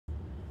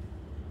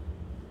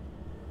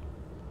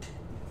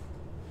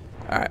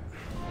Alright.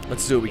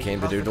 Let's do what we came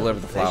to do. Deliver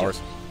the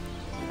flowers.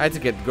 I had to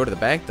go to the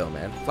bank, though,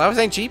 man. Flowers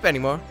ain't cheap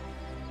anymore.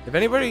 If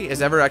anybody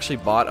has ever actually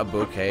bought a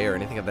bouquet or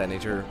anything of that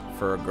nature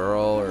for a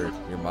girl or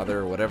your mother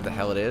or whatever the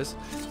hell it is,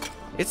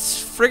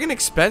 it's friggin'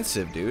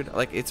 expensive, dude.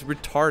 Like, it's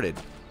retarded.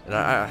 And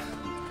I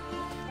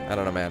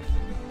don't know, man.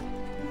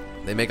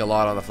 They make a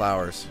lot on the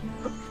flowers.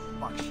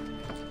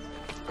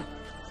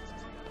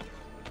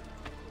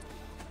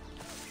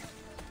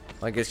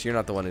 I guess you're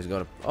not the one who's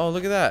going to... Oh,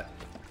 look at that.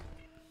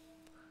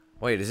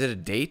 Wait, is it a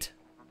date?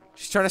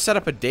 She's trying to set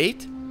up a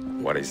date?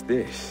 What is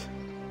this?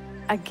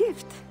 A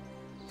gift.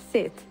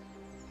 Sit.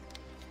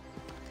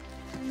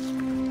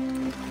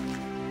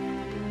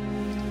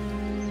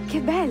 Che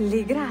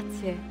belli,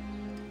 grazie.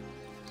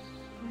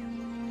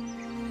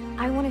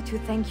 I wanted to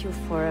thank you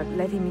for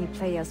letting me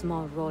play a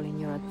small role in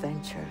your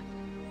adventure.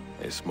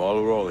 A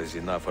small role is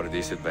enough for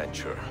this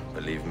adventure,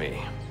 believe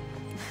me.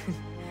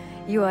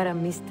 You are a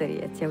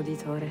mystery,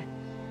 auditore.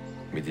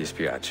 Mi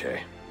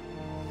dispiace.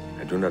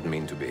 I do not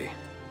mean to be.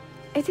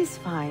 It is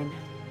fine.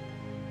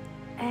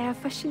 È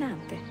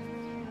affascinante.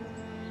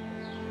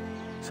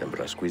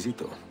 Sembra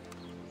squisito.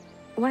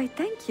 Why,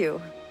 thank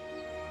you.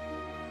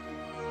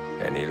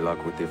 Any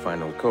luck with the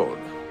final code?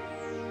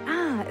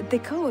 Ah, the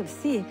code,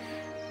 see.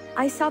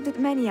 I solved it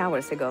many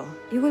hours ago.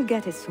 You will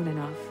get it soon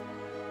enough.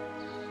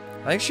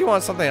 I think she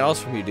wants something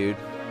else from you, dude.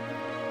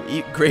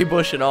 Eat gray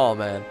bush and all,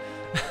 man.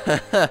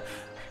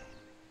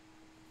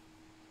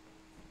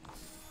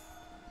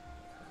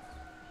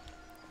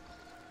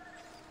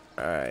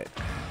 Alright.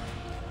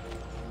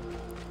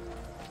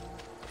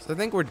 So I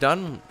think we're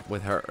done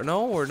with her.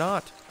 No, we're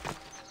not.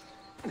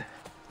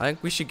 I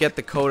think we should get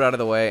the code out of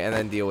the way and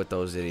then deal with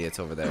those idiots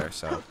over there.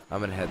 So I'm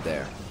gonna head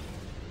there.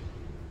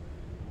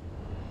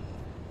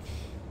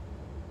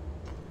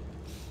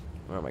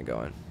 Where am I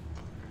going?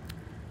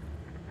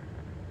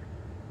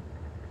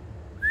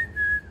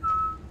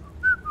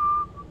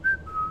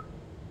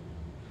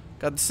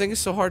 God, this thing is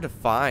so hard to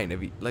find.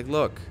 If you, like,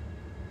 look.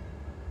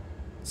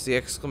 It's the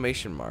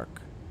exclamation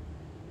mark.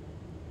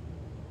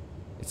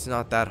 It's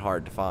not that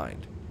hard to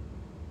find.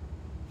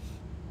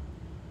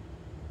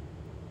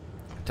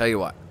 Tell you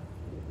what.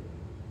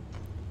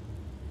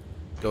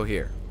 Go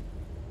here.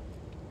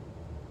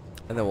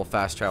 And then we'll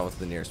fast travel to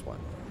the nearest one.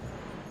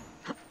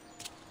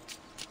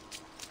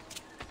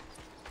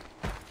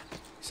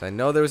 So I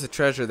know there was a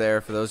treasure there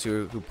for those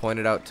who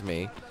pointed out to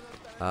me.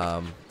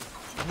 What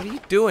are you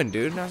doing,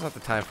 dude? Now's not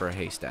the time for a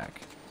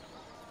haystack.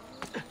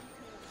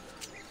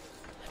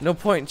 No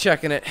point in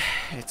checking it.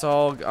 It's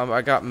all...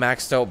 I got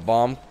maxed out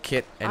bomb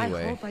kit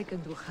anyway. I hope I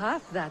can do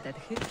half that at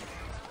hit.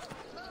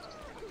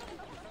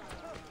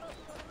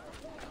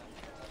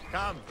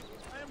 Come.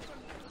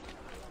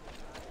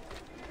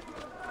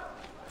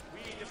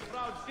 We, the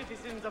proud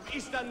citizens of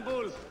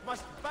Istanbul,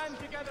 must band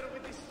together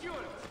with the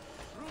stewards.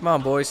 Come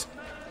on, boys.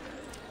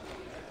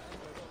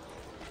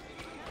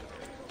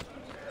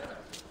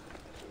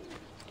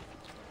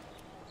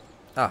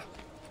 Ah,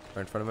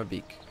 right in front of my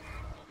beak.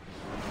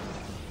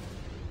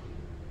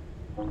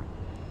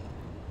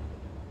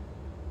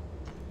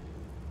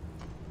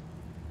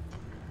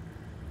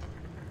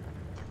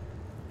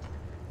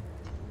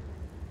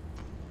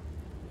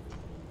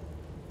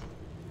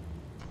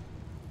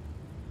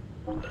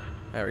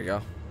 There we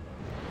go.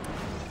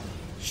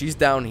 She's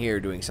down here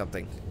doing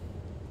something.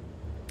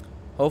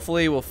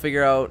 Hopefully we'll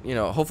figure out, you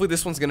know, hopefully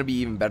this one's going to be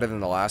even better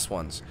than the last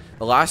ones.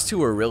 The last two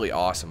were really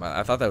awesome.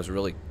 I thought that was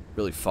really,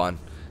 really fun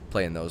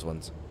playing those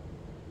ones.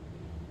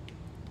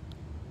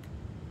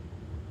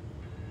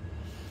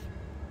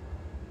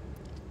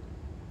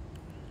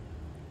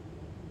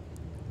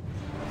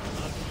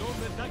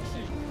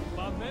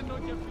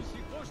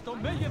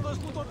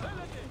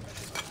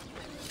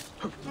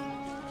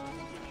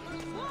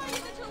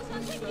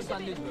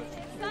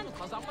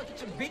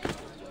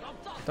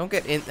 Don't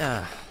get in.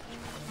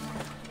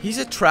 He's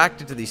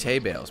attracted to these hay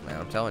bales, man.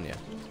 I'm telling you.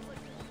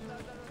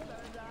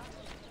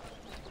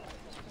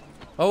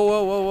 Oh,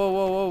 whoa, whoa, whoa,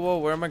 whoa, whoa, whoa.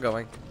 Where am I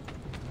going?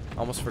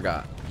 Almost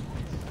forgot.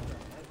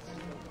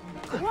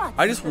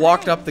 I just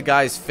walked up the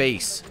guy's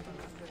face.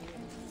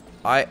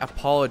 I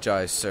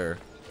apologize, sir,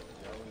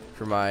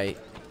 for my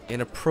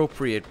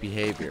inappropriate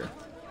behavior.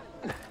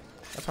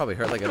 That probably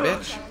hurt like a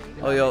bitch.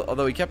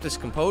 Although he kept his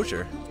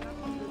composure.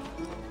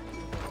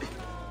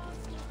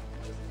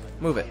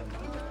 Move it.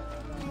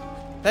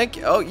 Thank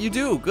you. Oh, you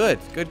do. Good.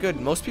 Good, good.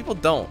 Most people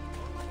don't.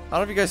 I don't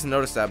know if you guys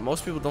noticed that.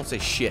 Most people don't say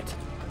shit.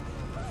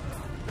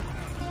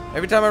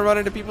 Every time I run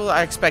into people,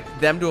 I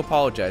expect them to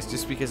apologize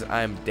just because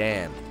I'm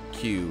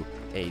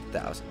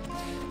DanQ8000.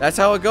 That's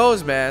how it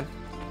goes, man.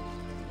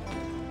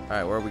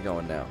 Alright, where are we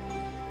going now?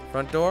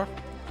 Front door?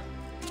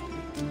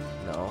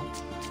 No.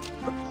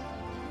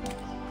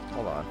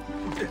 Hold on.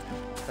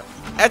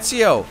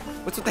 Ezio!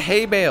 What's with the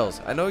hay bales?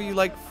 I know you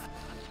like...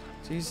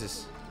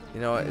 Jesus.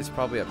 You know what? It's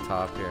probably up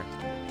top here.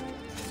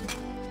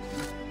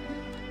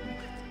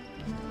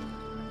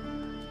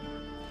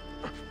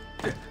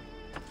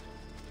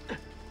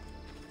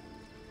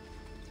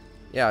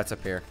 Yeah, it's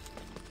up here.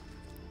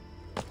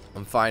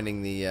 I'm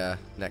finding the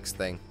next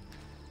thing.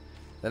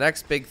 The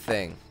next big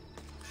thing.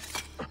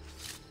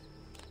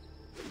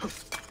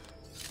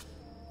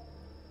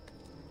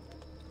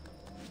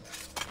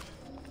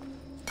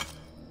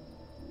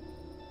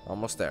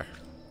 almost there.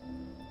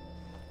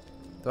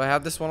 Do I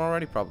have this one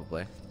already?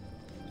 Probably.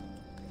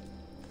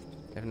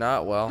 If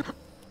not, well.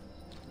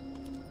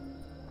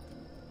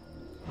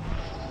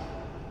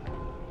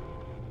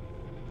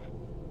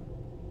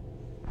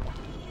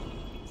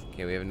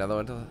 Okay, we have another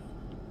one to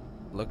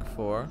look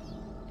for.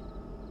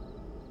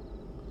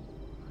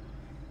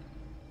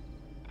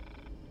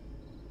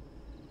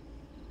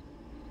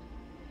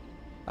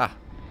 Ah.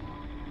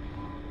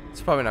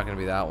 It's probably not going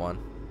to be that one.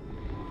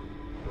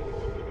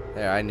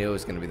 There, I knew it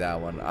was going to be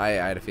that one. I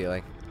had a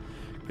feeling.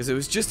 Because it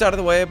was just out of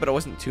the way, but it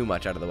wasn't too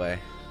much out of the way.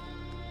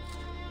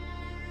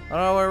 I don't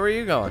know, where were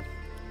you going?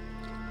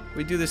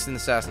 We do this in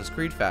Assassin's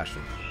Creed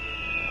fashion.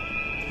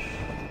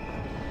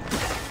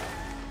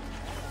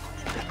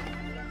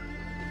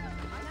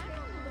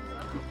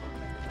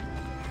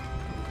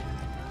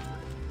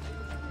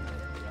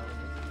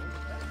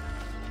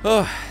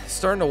 Oh,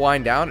 starting to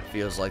wind down, it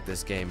feels like,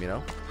 this game, you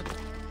know?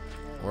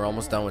 We're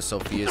almost done with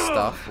Sophia's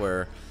stuff,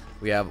 where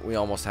we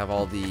almost have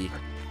all the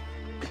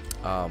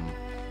I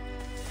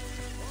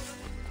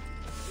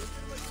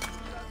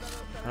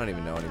don't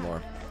even know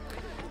anymore.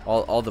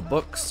 All the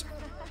books.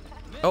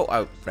 Oh,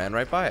 I ran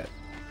right by it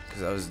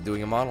because I was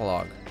doing a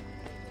monologue.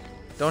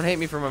 Don't hate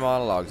me for my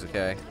monologues,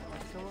 okay?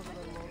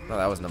 No,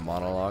 that wasn't a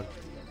monologue.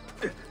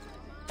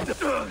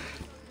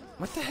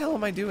 What the hell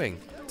am I doing?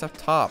 It's up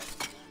top.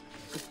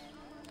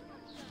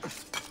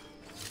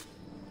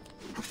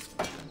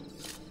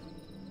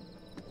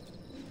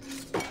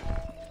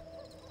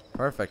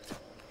 Perfect.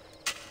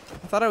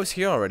 I thought I was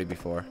here already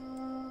before.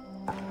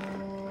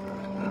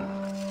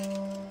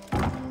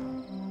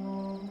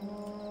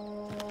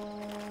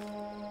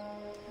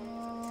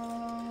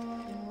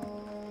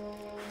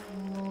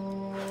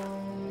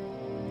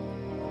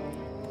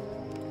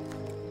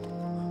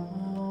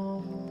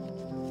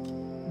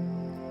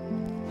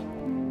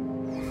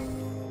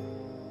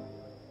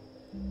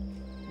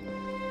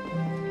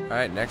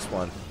 Alright, next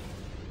one.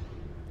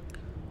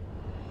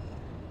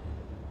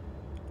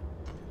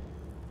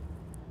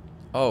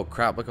 Oh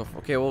crap, look.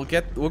 Okay, we'll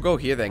go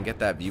here then, get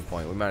that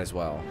viewpoint. We might as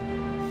well.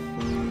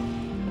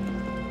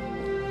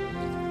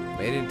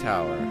 Maiden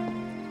Tower.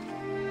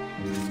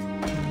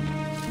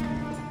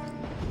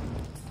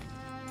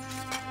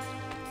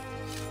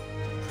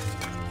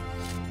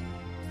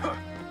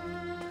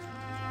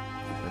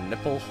 The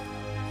nipple.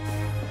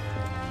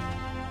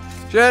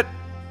 Shit!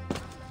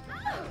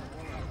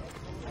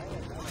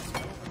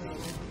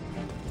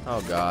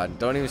 Oh god,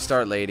 don't even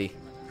start, lady.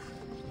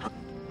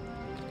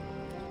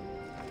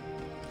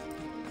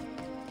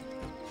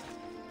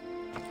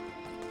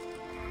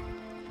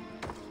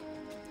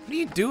 What are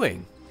you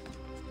doing?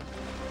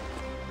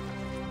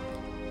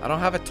 I don't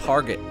have a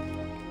target.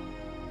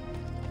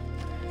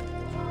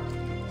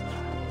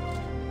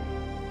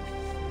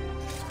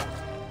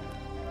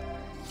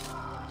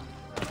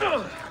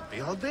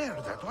 Be all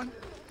there, that one.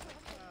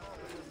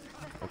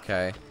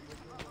 Okay.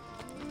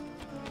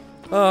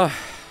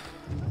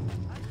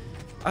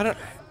 I don't.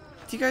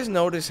 Do you guys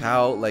notice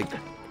how, like,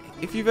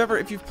 if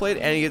you've played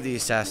any of the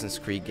Assassin's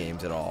Creed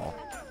games at all,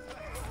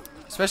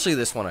 especially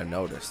this one, I've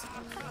noticed.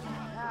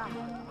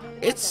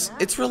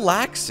 It's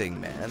relaxing,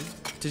 man,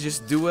 to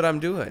just do what I'm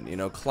doing, you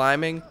know,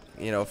 climbing,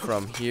 you know,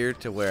 from here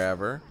to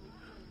wherever,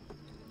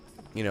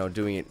 you know,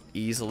 doing it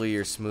easily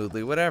or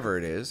smoothly, whatever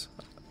it is,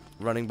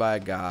 running by a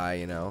guy,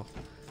 you know.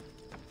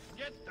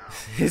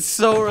 It's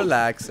so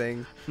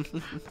relaxing.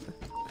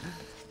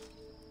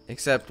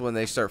 Except when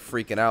they start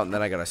freaking out, and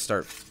then I gotta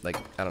start, like,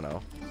 I don't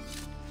know,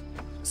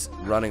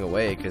 running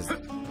away because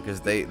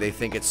they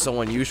think it's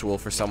so unusual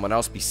for someone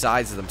else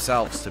besides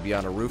themselves to be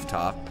on a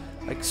rooftop.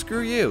 Like, screw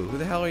you. Who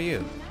the hell are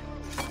you?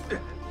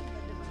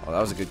 Oh,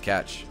 that was a good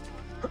catch.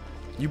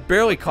 You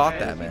barely caught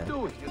that, man.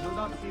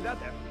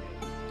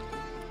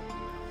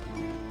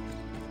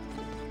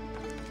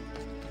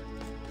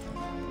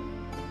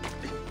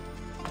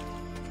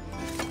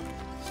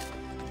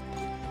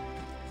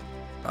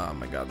 Oh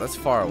my god, that's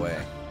far away.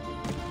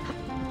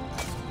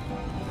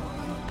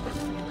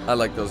 I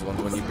like those ones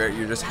when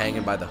you're just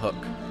hanging by the hook.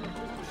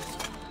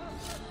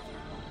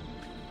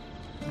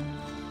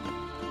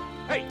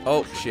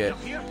 Oh shit.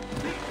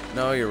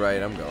 No, you're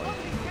right, I'm going.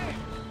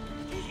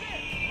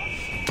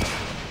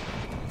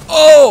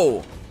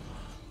 Oh!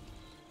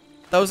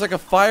 That was like a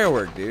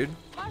firework, dude.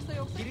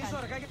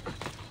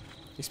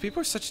 These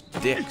people are such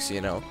dicks,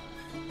 you know.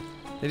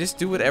 They just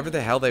do whatever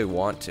the hell they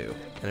want to,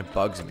 and it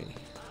bugs me.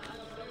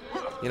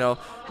 You know,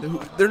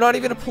 they're not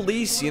even a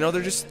police, you know,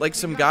 they're just like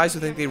some guys who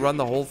think they run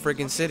the whole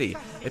friggin' city.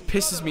 It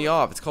pisses me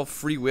off. It's called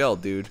free will,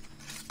 dude.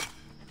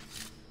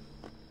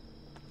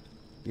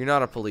 You're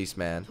not a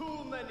policeman.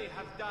 Too many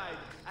have died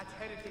at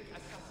heretic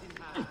assassin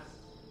hands.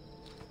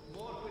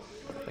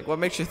 Like, what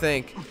makes you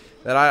think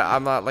that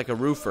I'm not like a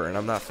roofer and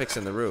I'm not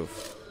fixing the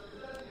roof?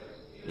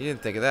 You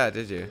didn't think of that,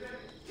 did you?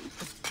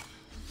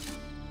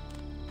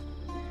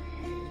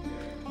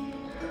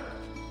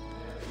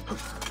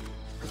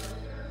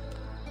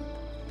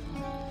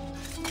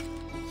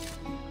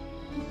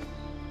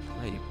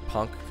 Oh, you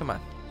punk. Come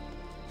on.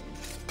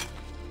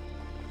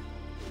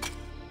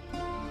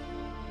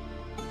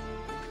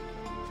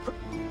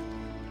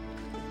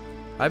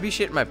 I'd be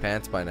shitting my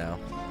pants by now.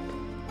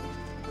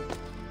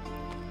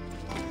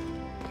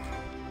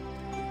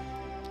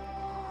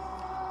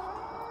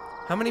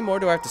 How many more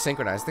do I have to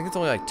synchronize? I think it's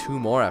only like 2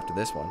 more after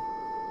this one.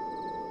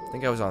 I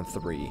think I was on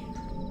 3.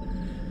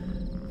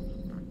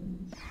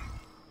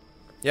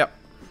 Yep.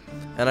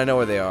 And I know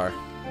where they are.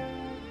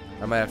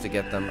 I might have to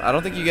get them. I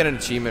don't think you get an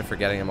achievement for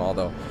getting them all,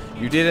 though.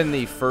 You did in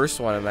the first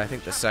one, and I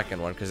think the second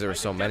one, because there were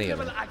so many of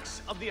them.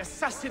 Of the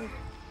assassin.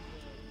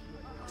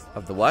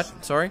 Of the what?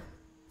 Sorry?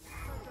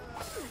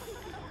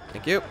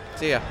 Thank you.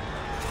 See ya.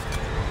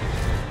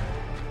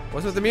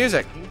 What's with the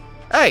music?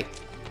 Hey!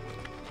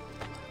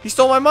 He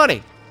stole my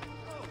money!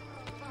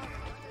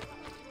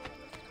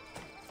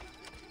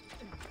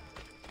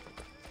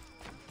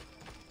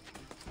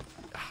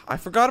 I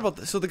forgot about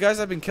this. So the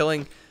guys I've been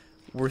killing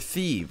were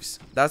thieves.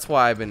 That's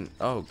why I've been...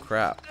 Oh,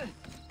 crap.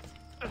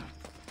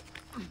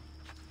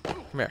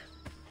 Come here.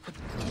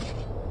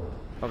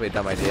 Probably a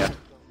dumb idea.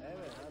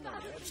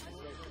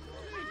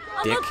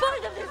 Dick.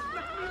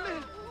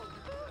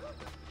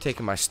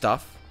 Taking my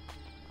stuff.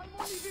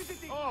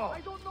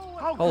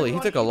 Holy, he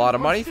took a lot of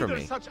money from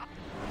me.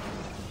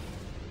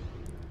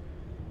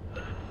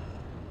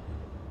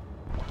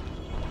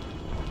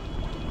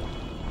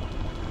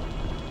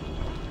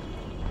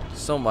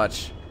 So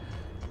much.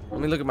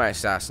 Let me look at my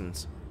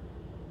assassins.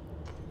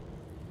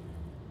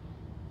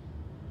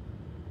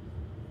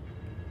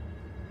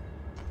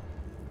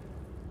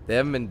 They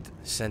haven't been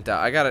sent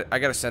out. I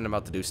gotta send them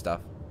out to do stuff.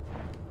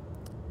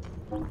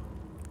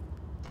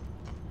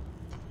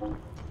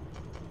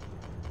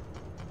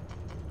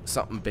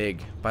 Something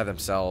big by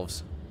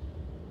themselves.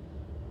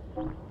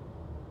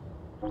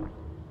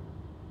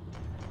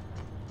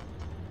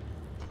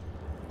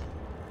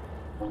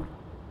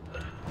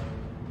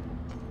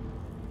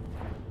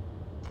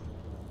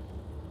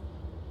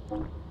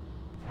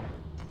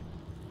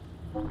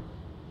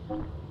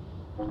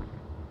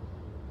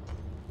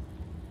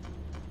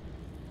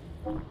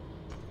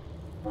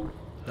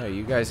 No,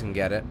 you guys can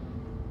get it.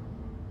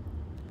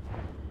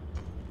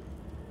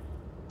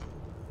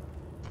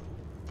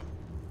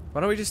 Why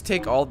don't we just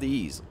take all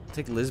these?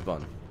 Take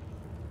Lisbon.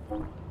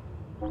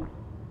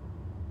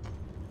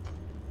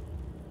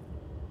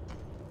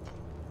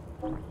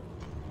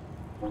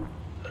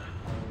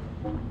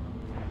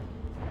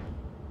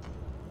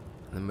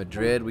 And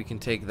Madrid, we can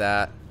take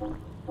that.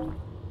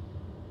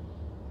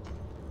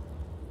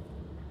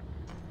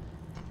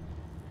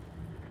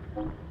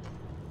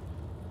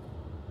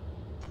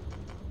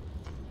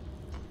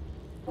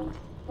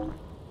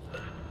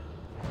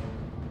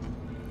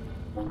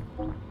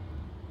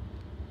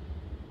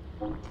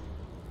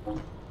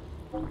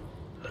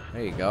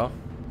 There you go.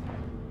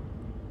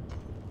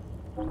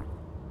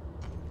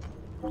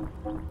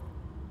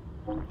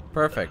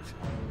 Perfect.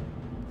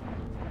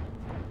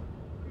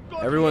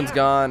 Everyone's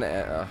gone.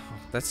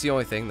 That's the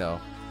only thing,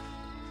 though.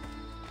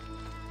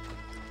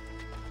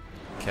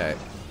 Okay,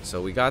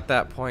 so we got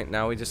that point.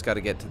 Now we just got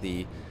to get to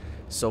the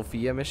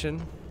Sophia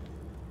mission,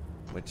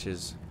 which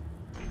is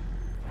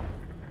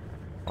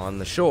on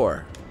the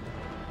shore.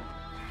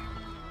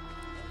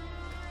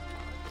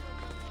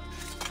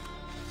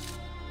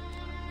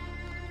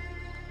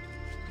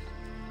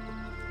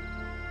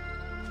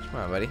 Come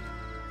on, buddy.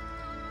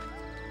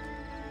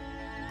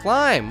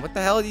 Climb! What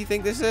the hell do you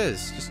think this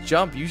is? Just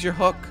jump. Use your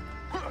hook.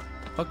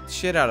 Hook the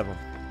shit out of him.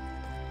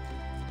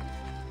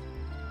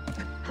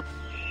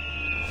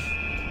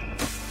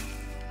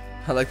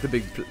 I like the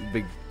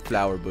big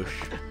flower bush.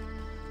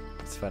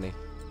 It's funny.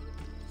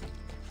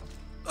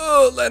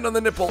 Oh, land on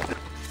the nipple.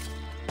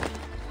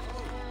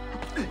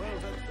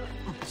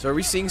 So are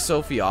we seeing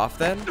Sophie off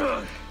then?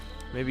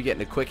 Maybe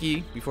getting a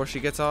quickie before she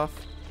gets off?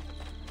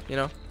 You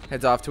know,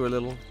 heads off to her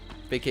little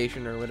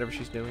vacation or whatever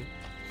she's doing.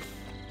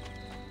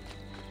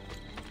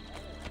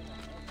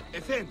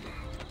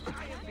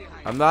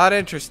 I'm not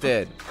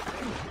interested.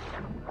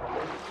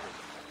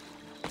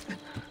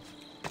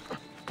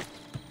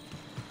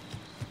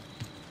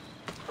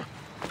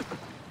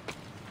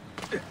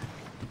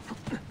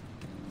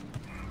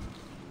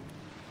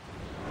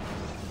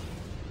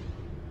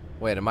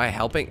 Wait, am I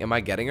helping? Am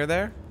I getting her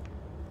there?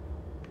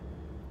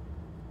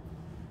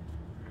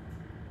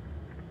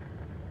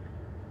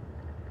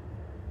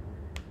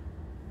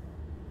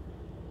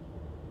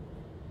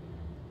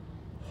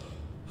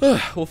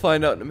 We'll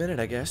find out in a minute,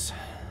 I guess.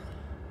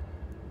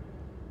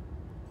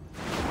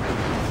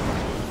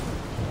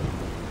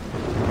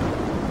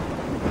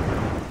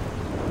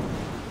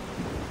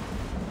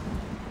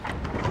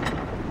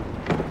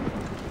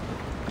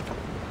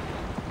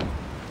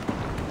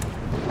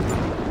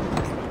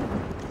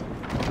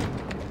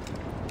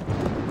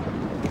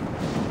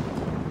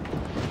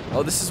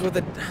 Oh, this is where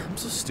the... I'm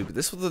so stupid.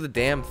 This is where the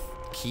damn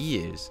key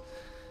is.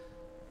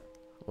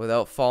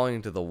 Without falling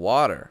into the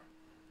water.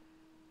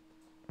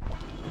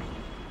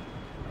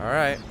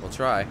 Alright, we'll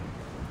try.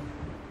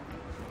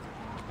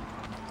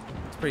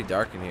 It's pretty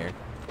dark in here.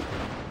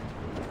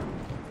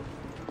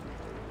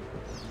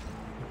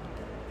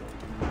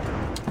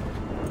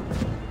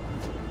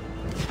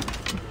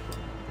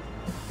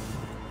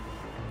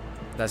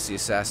 That's the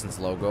assassin's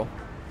logo.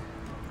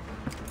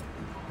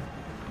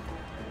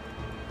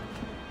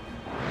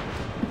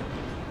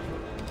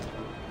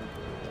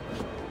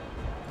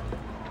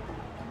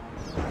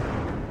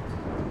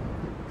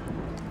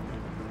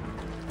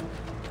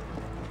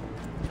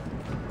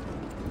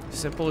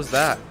 Simple as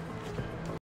that.